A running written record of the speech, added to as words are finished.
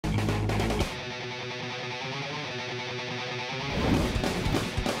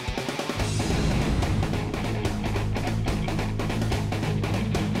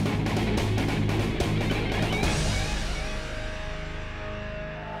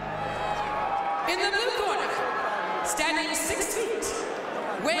In the blue corner, standing 6 feet,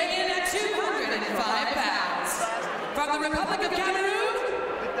 weighing in at 205 pounds, from the Republic of Cameroon,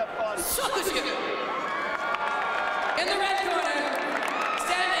 Sokoudjou. In the red corner,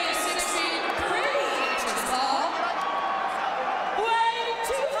 standing 6 feet 3 inches tall, weighing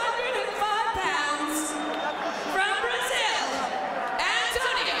 205 pounds, from Brazil,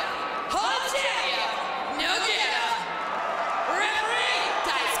 Rogerio Nogueira. Referee,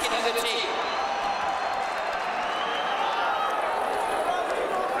 Thierry.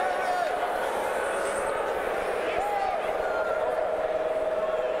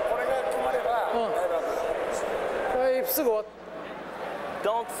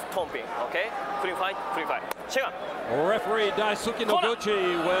 Don't stomping, okay? Clean fight, clean fight. 시간. Referee Daisuke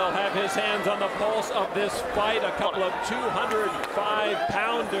Noguchi will have his hands on the pulse of this fight. A couple of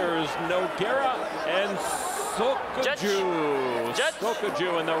 205-pounders, Nogueira and Sokoudjou.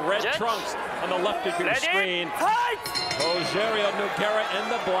 Sokoudjou in the red trunks on the left of your screen. Rogerio Nogueira in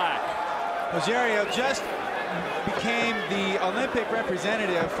the black. Rogerio just became the Olympic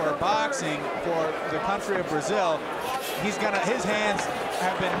representative for boxing for the country of Brazil. His hands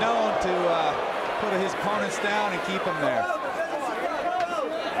have been known to put his opponents down and keep them there.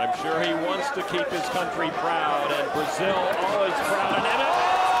 I'm sure he wants to keep his country proud, and Brazil always proud in MMA.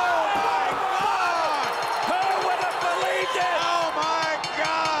 Who would have believed it? Oh my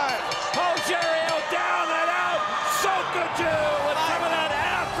God! Rogerio down and out. Sokoudjou with some of that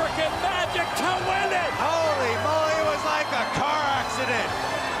African magic to win it. Holy moly, it was like a car accident.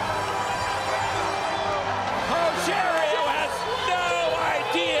 Rogerio has no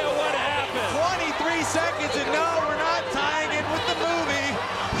idea what happened. 23 seconds and no, we're not tying in with the movie.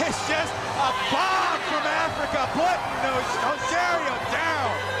 It's just a bomb from Africa putting Rogerio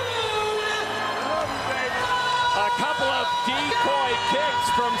down. A couple of decoy kicks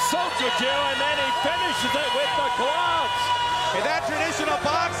from Sokoudjou, and then he finishes it with the gloves. And that traditional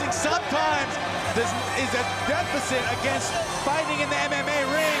boxing sometimes is a deficit against fighting in the MMA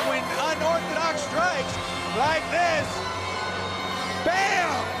ring when unorthodox strikes like this, bam,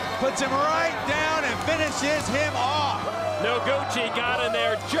 puts him right down and finishes him off. Noguchi got in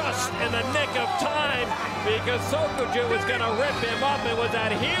there just in the nick of time because Sokoudjou was going to rip him up. It was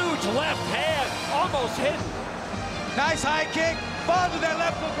that huge left hand, almost hidden. Nice high kick, falls with that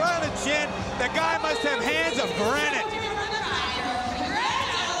left hook right on the chin. The guy must have hands of granite.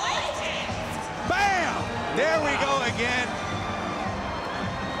 Bam! There we go again.